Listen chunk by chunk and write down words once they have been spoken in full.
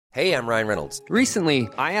Hey, I'm Ryan Reynolds. Recently,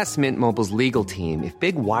 I asked Mint Mobile's legal team if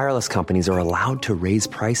big wireless companies are allowed to raise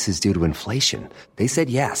prices due to inflation. They said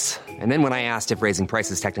yes. And then when I asked if raising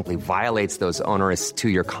prices technically violates those onerous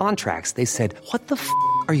two-year contracts, they said, "What the f***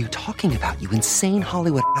 are you talking about, you insane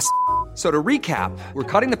Hollywood ass?" So to recap, we're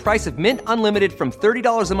cutting the price of Mint Unlimited from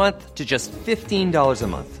 $30 a month to just $15 a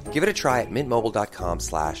month. Give it a try at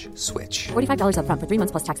mintmobile.com/switch. $45 up front for 3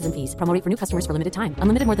 months plus taxes and fees. Promo rate for new customers for limited time.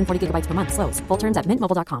 Unlimited more than 40 gigabytes per month. Slows full terms at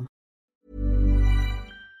mintmobile.com.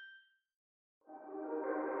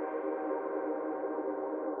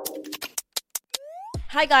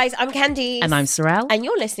 Hi guys, I'm Candice. And I'm Sorrel. And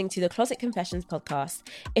you're listening to the Closet Confessions podcast.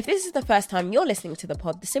 If this is the first time you're listening to the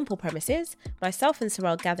pod, the simple premise is myself and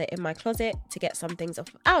Sorrel gather in my closet to get some things off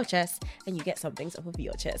of our chest, and you get some things off of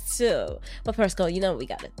your chest too. But first, girl, you know what we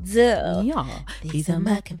gotta do. Yeah. These are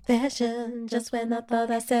my confessions. Just when I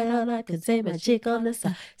thought I said all I could say, my chick on the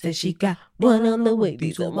side said she got one on the way.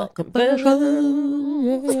 These are my confessions.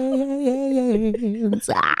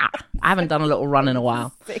 I haven't done a little run in a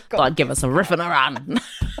while. Thought I'd give us a riffing around.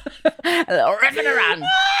 A little riffing around.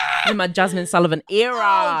 In my Jasmine Sullivan era.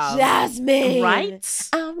 Oh, Jasmine. Right?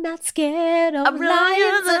 I'm not scared of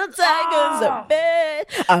lions and tigers or bears.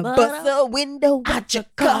 I bust a window at your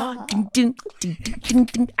car. Let me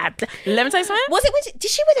tell you something. Did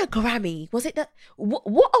she win a Grammy? Was it the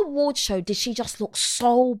what award show did she just look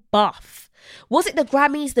so buff? Was it the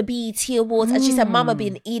Grammys, the BET Awards? And she said, "Mama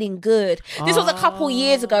been eating good." This was a couple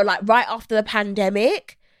years ago, like right after the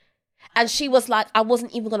pandemic. And she was like, "I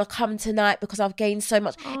wasn't even going to come tonight because I've gained so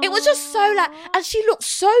much." It was just so like, and she looked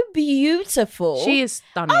so beautiful. She is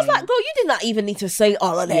stunning. I was like, girl, you did not even need to say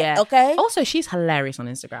all of that, okay? Also, she's hilarious on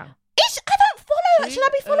Instagram. I don't follow her. Should I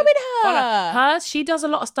be following her? She does a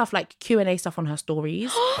lot of stuff like Q&A stuff on her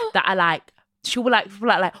stories that I like. She'll be like,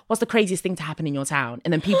 what's the craziest thing to happen in your town?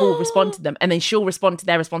 And then people will respond to them, and then she'll respond to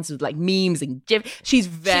their responses with like memes and gif. She's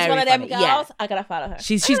very She's one of them funny. girls. Yeah. I gotta follow her.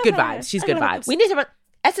 She's good vibes. She's good vibes. We need to run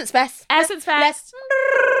Essence Fest. Essence Fest.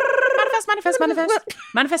 Manifest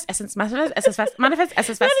Essence Fest. Manifest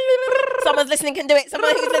Essence Fest. Someone's listening can do it.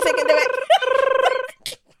 Someone who's listening can do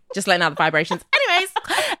it. Just letting out the vibrations. Anyways,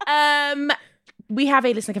 we have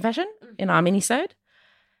a listener confession in our mini-sode.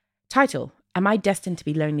 Title: Am I destined to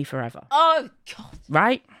be lonely forever? Oh God!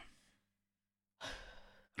 Right?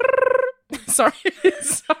 Sorry, I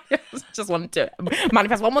just wanted to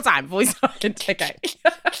manifest one more time before we started. Okay.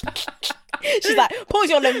 She's like, pause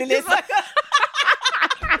your loneliness. I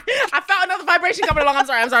felt another vibration coming along. I'm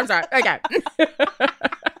sorry. Okay.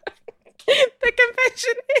 The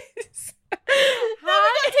confession is...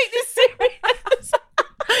 I don't take this serious.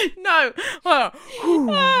 No.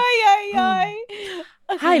 Okay.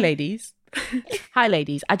 Hi, ladies. Hi,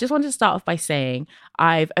 ladies. I just wanted to start off by saying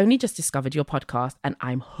I've only just discovered your podcast and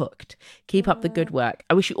I'm hooked. Keep up the good work.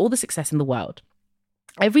 I wish you all the success in the world.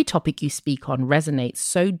 Every topic you speak on resonates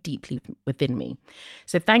so deeply within me.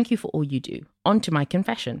 So thank you for all you do. On to my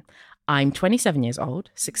confession. I'm 27 years old,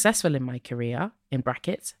 successful in my career, in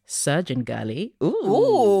brackets, surgeon girly.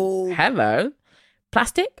 Ooh. Hello.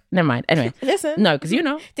 Plastic? Never mind. Anyway. Listen. No, because you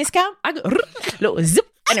know. Discount? I got little zip.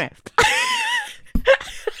 Anyway.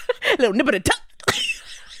 Little nip of the tuck.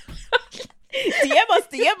 DM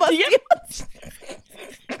us.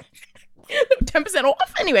 10%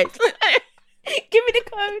 off. Anyway. Give me the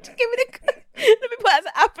code. Let me put it as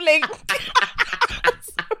an app link.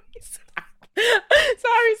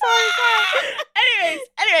 Sorry.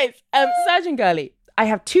 Anyways, surgeon girly. I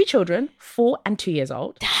have 2 children, 4 and 2 years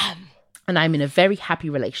old. Damn. And I'm in a very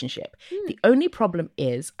happy relationship. The only problem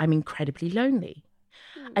is I'm incredibly lonely.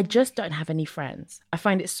 I just don't have any friends. I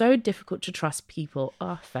find it so difficult to trust people.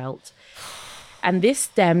 And this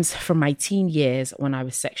stems from my teen years when I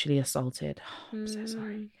was sexually assaulted. I'm so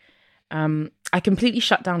sorry. I completely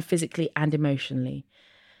shut down physically and emotionally,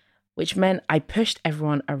 which meant I pushed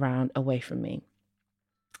everyone around away from me.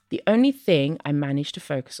 The only thing I managed to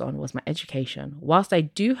focus on was my education. Whilst I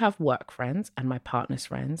do have work friends and my partner's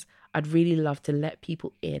friends, I'd really love to let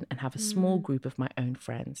people in and have a small group of my own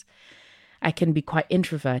friends. I can be quite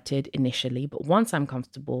introverted initially, but once I'm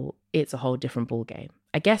comfortable, it's a whole different ballgame.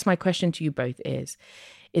 I guess my question to you both is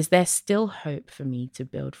there still hope for me to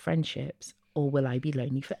build friendships, or will I be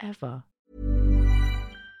lonely forever?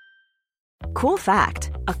 Cool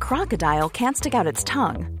fact, a crocodile can't stick out its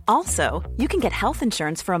tongue. Also, you can get health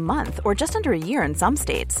insurance for a month or just under a year in some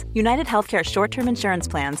states. United Healthcare short-term insurance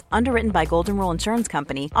plans, underwritten by Golden Rule Insurance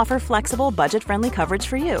Company, offer flexible, budget-friendly coverage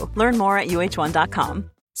for you. Learn more at uh1.com.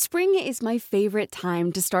 Spring is my favorite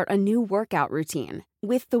time to start a new workout routine.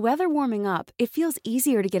 With the weather warming up, it feels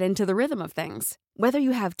easier to get into the rhythm of things. Whether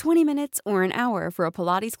you have 20 minutes or an hour for a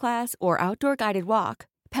Pilates class or outdoor guided walk,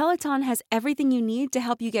 Peloton has everything you need to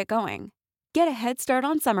help you get going. Get a head start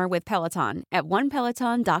on summer with Peloton at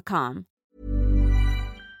onepeloton.com.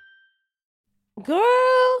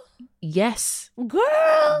 Girl, Yes.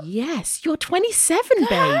 girl. Yes. You're 27,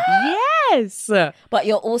 babe. Yes. But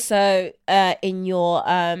you're also in your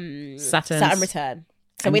Saturn return.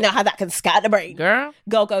 So we know how that can scatter the brain. Girl.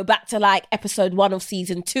 Go back to like episode 1 of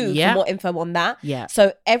season 2 Yeah. for more info on that. Yeah.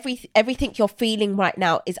 So everything you're feeling right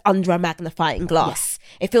now is under a magnifying glass.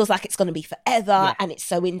 Yeah. It feels like it's going to be forever and it's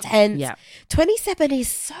so intense. Yeah. 27 is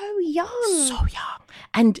so young. So young.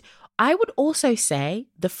 And I would also say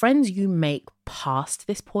the friends you make past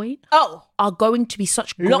this point are going to be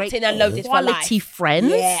such Locked great in and loaded for quality life.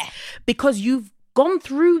 friends. Yeah. Because you've gone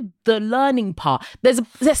through the learning part. There's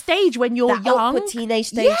a stage when you're that young. awkward teenage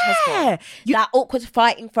stage has gone. That awkward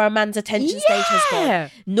fighting for a man's attention stage has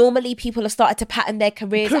gone. Normally people have started to pattern their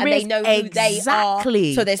careers and they know who they are.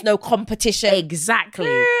 So there's no competition. Exactly.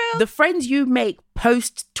 Girl. The friends you make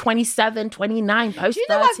post 27, 29, post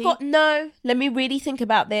 30. Do you know let me really think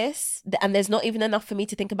about this. And there's not even enough for me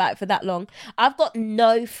to think about it for that long. I've got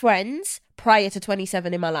no friends prior to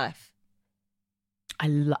 27 in my life.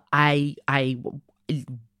 Mad.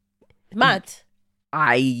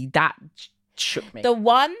 That shook me. The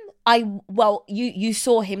one you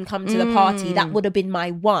saw him come to the party. That would have been my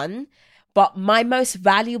one. But my most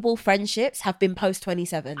valuable friendships have been post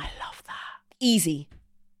 27. I love that. Easy.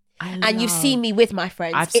 And you've seen me with my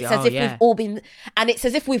friends.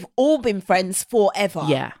 We've all been friends forever.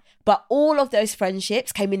 Yeah. But all of those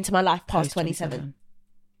friendships came into my life past 27.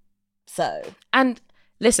 So. And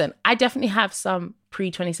listen, I definitely have some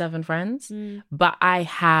pre-27 friends, but I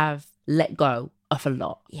have let go of a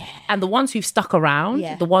lot. Yeah. And the ones who've stuck around,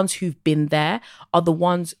 the ones who've been there, are the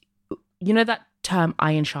ones, you know that term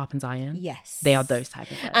iron sharpens iron? Yes. They are those type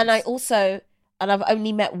of friends. And I've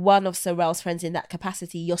only met one of Sorrel's friends in that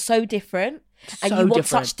capacity. You're so different. And you want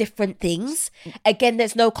such different things. Again,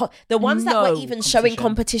 there's the ones that were even showing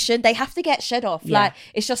competition, they have to get shed off. Yeah. Like,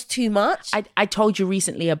 it's just too much. I told you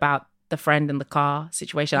recently about the friend in the car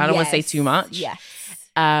situation. I don't want to say too much. Yes.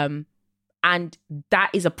 And that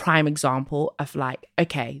is a prime example of like,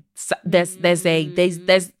 okay, so there's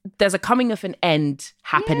a coming of an end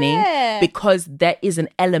happening because there is an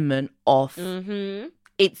element of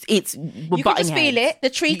it's you can just feel it. The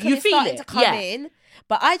tree is starting to come in.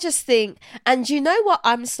 But I just think, and you know what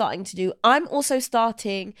I'm starting to do? I'm also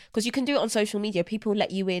starting, because you can do it on social media, people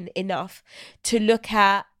let you in enough to look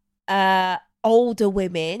at older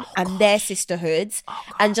women and their sisterhoods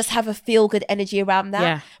and just have a feel-good energy around that.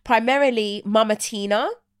 Yeah. Primarily Mama Tina.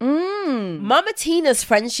 Mama Tina's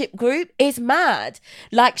friendship group is mad.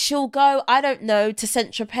 Like, she'll go, I don't know, to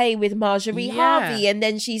Saint-Tropez with Marjorie Harvey, and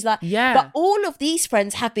then she's like, but all of these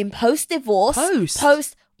friends have been post-divorce, although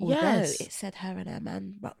it said her and her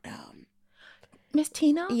man rocked down. Miss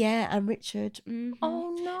Tina? Yeah, and Richard.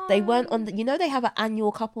 Oh, no. They weren't on they have an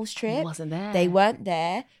annual couples trip. Wasn't there. They weren't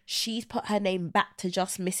there. She's put her name back to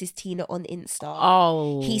just Mrs. Tina on Insta.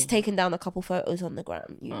 Oh. He's taken down a couple photos on the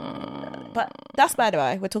gram. But that's by the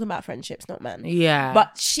way. We're talking about friendships, not men. Yeah.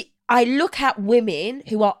 But I look at women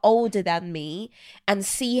who are older than me and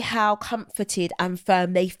see how comforted and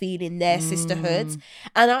firm they feel in their sisterhoods.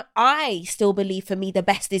 And I still believe, for me, the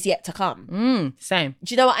best is yet to come. Same.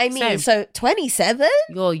 Do you know what I mean? Same. So 27?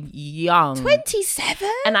 You're young. 27?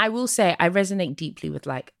 And I will say, I resonate deeply with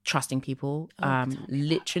like trusting people.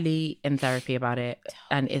 Literally in therapy about it.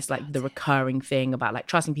 And it's like the recurring thing about like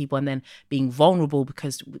trusting people and then being vulnerable,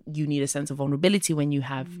 because you need a sense of vulnerability when you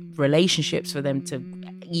have relationships for them to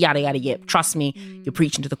yada yada yada. Trust me, you're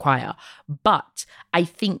preaching to the choir. But I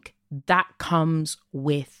think that comes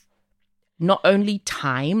with not only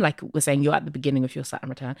time, like we're saying, you're at the beginning of your Saturn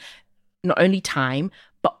return, not only time,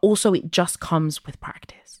 but also it just comes with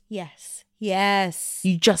practice. Yes.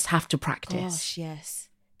 You just have to practice. Gosh, yes.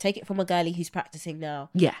 Take it from a girlie who's practicing now.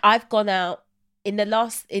 Yeah. I've gone out in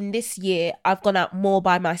this year, I've gone out more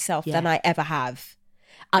by myself than I ever have.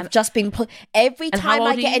 I've just been every time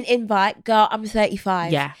I get an invite, girl, I'm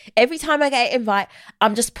 35. Yeah. Every time I get an invite,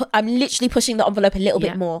 I'm literally pushing the envelope a little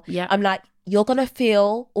bit more. Yeah. I'm like, you're going to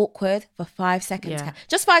feel awkward for 5 seconds. Yeah.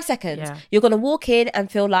 Just 5 seconds. Yeah. You're going to walk in and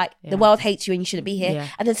feel like the world hates you and you shouldn't be here. Yeah.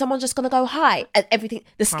 And then someone's just going to go hi and everything.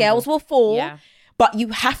 The scales will fall. Yeah. But you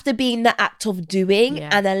have to be in the act of doing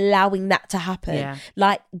and allowing that to happen. Yeah.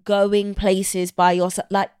 Like going places by yourself.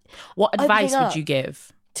 Like, what advice would you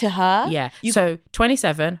give to her? Yeah. So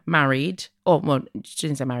 27, married, she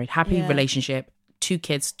didn't say married, happy relationship, 2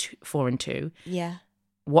 kids, 4 and 2. Yeah.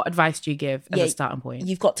 What advice do you give as a starting point?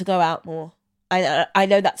 You've got to go out more. I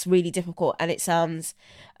know that's really difficult and it sounds,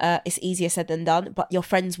 it's easier said than done, but your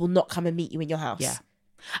friends will not come and meet you in your house. Yeah.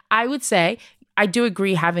 I would say, I do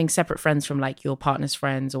agree having separate friends from like your partner's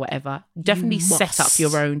friends or whatever. Definitely set up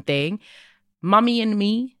your own thing. Mummy and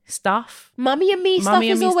me stuff. Mummy and me stuff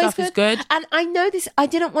is always good. And I know this, I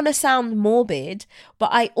didn't want to sound morbid,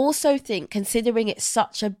 but I also think, considering it's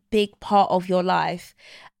such a big part of your life,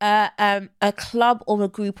 a club or a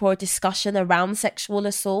group or a discussion around sexual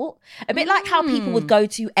assault, a bit like how people would go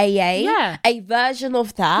to AA, a version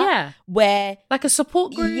of that, where like a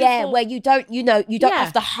support group, where you don't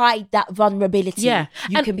have to hide that vulnerability.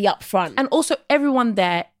 You can be upfront, and also everyone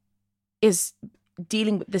there is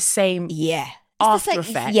dealing with the same after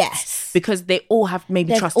effects. Yes, because they all have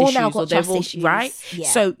maybe trust issues, or they've all issues. Right. Yeah.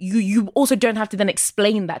 So you also don't have to then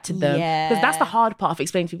explain that to them, because that's the hard part of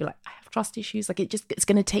explaining to people. Like, I have trust issues. Like, it's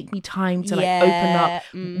going to take me time to like open up.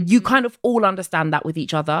 Mm-hmm. You kind of all understand that with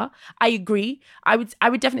each other. I agree. I would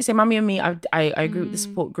definitely say, Mummy and me. I agree with the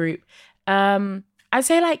support group. I'd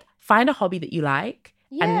say like find a hobby that you like,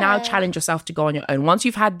 and now challenge yourself to go on your own. Once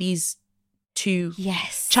you've had these two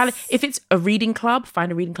challenge. If it's a reading club,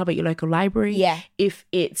 find a reading club at your local library. Yeah. If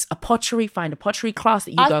it's a pottery, find a pottery class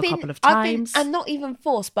that you go a couple of times. And not even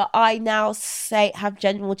forced, but I now have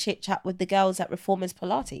general chit chat with the girls at Reformers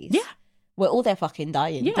Pilates. Yeah. We're all there fucking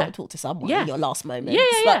dying. Yeah. Don't talk to someone in your last moment.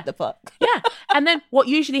 What the fuck? Yeah. And then what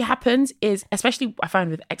usually happens is, especially I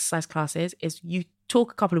find with exercise classes, is you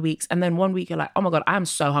talk a couple of weeks and then one week you're like, oh my God, I'm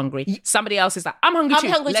so hungry. Somebody else is like, I'm hungry too.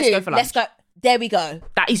 Let's go for lunch. Let's go. There we go.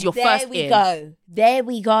 That is your first in. There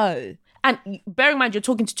we go. And bear in mind, you're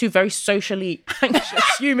talking to two very socially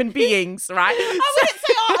anxious human beings, right? I wouldn't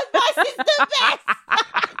say our advice is the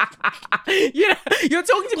best. You're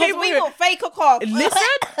talking to people we will fake a cough. Listen,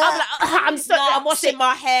 I'm washing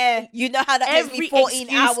my hair. You know how that takes me 14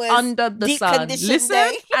 hours under the sun.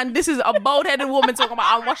 Listen, and this is a bald-headed woman talking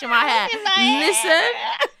about I'm washing my hair. Listen.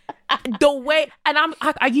 The way, and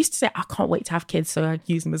I used to say I can't wait to have kids, so I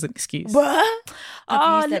use them as an excuse. Bruh,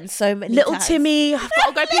 I've used them so many little times. Timmy, I've got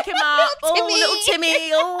to go pick him up. Little Timmy.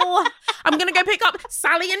 Oh, I'm gonna go pick up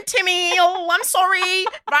Sally and Timmy. Oh, I'm sorry.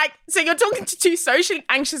 Right, so you're talking to two socially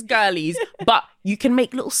anxious girlies, but you can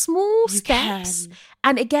make little small steps.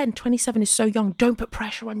 And again, 27 is so young. Don't put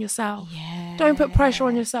pressure on yourself. Yeah. Don't put pressure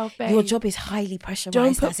on yourself, babe. Your job is highly pressurized.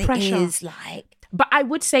 Don't put pressure. It is like. But I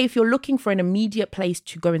would say if you're looking for an immediate place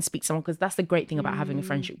to go and speak to someone, because that's the great thing about having a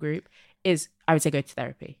friendship group, is I would say go to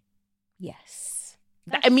therapy. Yes.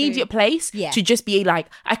 That immediate place to just be like,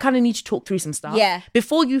 I kind of need to talk through some stuff. Yeah.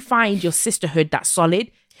 Before you find your sisterhood that's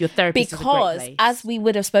solid, your therapist is a great place. Because as we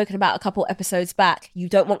would have spoken about a couple episodes back, you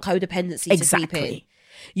don't want codependency to creep in.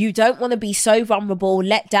 You don't want to be so vulnerable,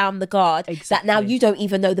 let down the guard that now you don't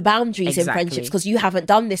even know the boundaries in friendships because you haven't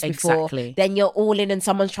done this before. Then you're all in and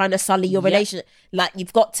someone's trying to sully your relationship. Like,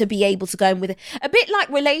 you've got to be able to go in with it. A bit like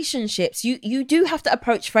relationships. You do have to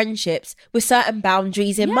approach friendships with certain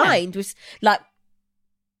boundaries in mind. With, like,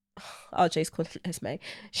 RJ's called Esme.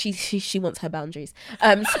 She wants her boundaries.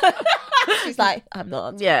 So she's like, I'm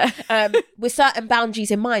not. Yeah. With certain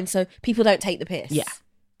boundaries in mind, so people don't take the piss. Yeah.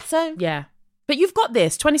 So yeah. But you've got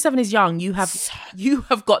this. 27 is young. You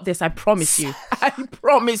have got this. I promise you. I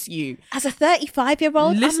promise you. As a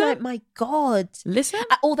 35-year-old, I'm like, my God. Listen.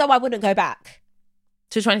 Although I wouldn't go back.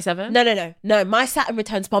 To 27? No. My Saturn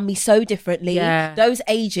return spun me so differently. Yeah. Those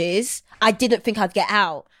ages, I didn't think I'd get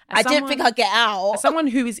out. Didn't think I'd get out. As someone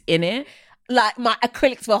who is in it. Like, my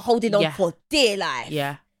acrylics were holding on for dear life.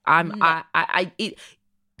 Yeah.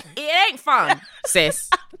 It ain't fun, sis.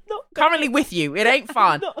 Currently with you, it ain't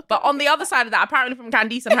fun. But on the other side of that, apparently from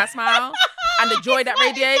Candice and her smile and the joy that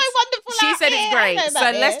radiates, she said it's great.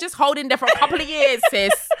 So let's just hold in there for a couple of years,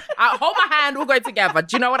 sis. Hold my hand, we'll go together.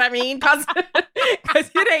 Do you know what I mean? Because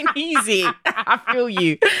it ain't easy. I feel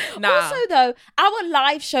you. Also, though, our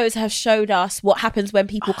live shows have showed us what happens when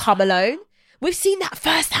people come alone. We've seen that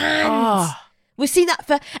firsthand. We've seen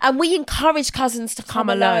that and we encourage cousins to come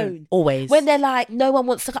alone. Always. When they're like, no one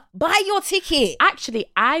wants to come. Buy your ticket. Actually,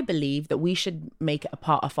 I believe that we should make it a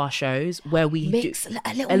part of our shows where we do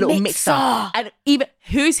a little mixer. And even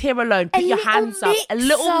who's here alone, put your hands up. A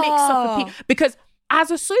little mixer for people. Because as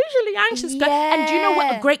a socially anxious girl, and do you know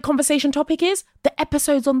what a great conversation topic is? The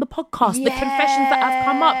episodes on the podcast, the confessions that have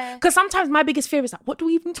come up. Because sometimes my biggest fear is like, what do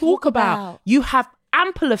we even talk about? You have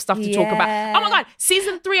ample of stuff to talk about. Oh my God,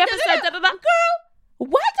 season 3 episode. Girl,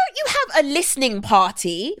 why don't you have a listening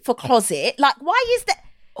party for Closet? Like, why is that?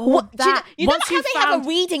 What, do you know once how you they have a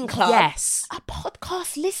reading club? Yes. A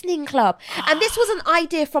podcast listening club. And this was an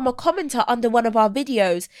idea from a commenter under one of our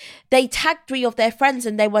videos. They tagged 3 of their friends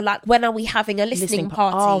and they were like, when are we having a listening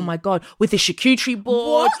party? Oh my God. With a charcuterie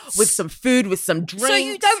board, What? with some food, with some drinks. So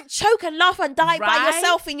you don't choke and laugh and die by Right?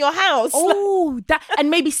 yourself in your house. Oh, that, and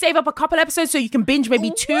maybe save up a couple episodes so you can binge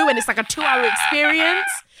maybe 2 and it's like a 2-hour experience.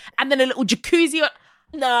 And then a little jacuzzi.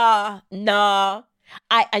 Nah.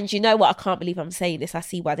 And you know what? I can't believe I'm saying this. I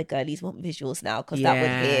see why the girlies want visuals now, because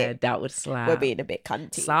that would slap. we're being a bit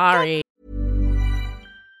cunty. Sorry.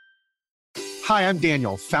 Hi, I'm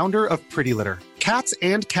Daniel, founder of Pretty Litter. Cats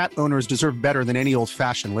and cat owners deserve better than any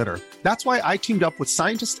old-fashioned litter. That's why I teamed up with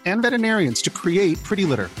scientists and veterinarians to create Pretty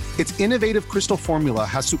Litter. Its innovative crystal formula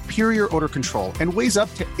has superior odor control and weighs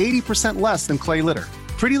up to 80% less than clay litter.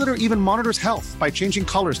 Pretty Litter even monitors health by changing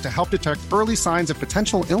colors to help detect early signs of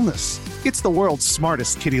potential illness. It's the world's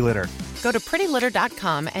smartest kitty litter. Go to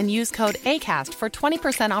prettylitter.com and use code ACAST for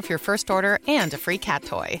 20% off your first order and a free cat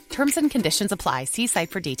toy. Terms and conditions apply. See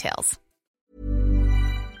site for details.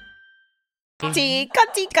 Cunty.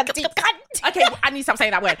 Okay, I need to stop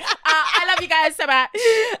saying that word. I love you guys so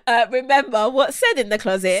much. Remember what's said in the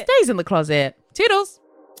closet Stays in the closet. Toodles.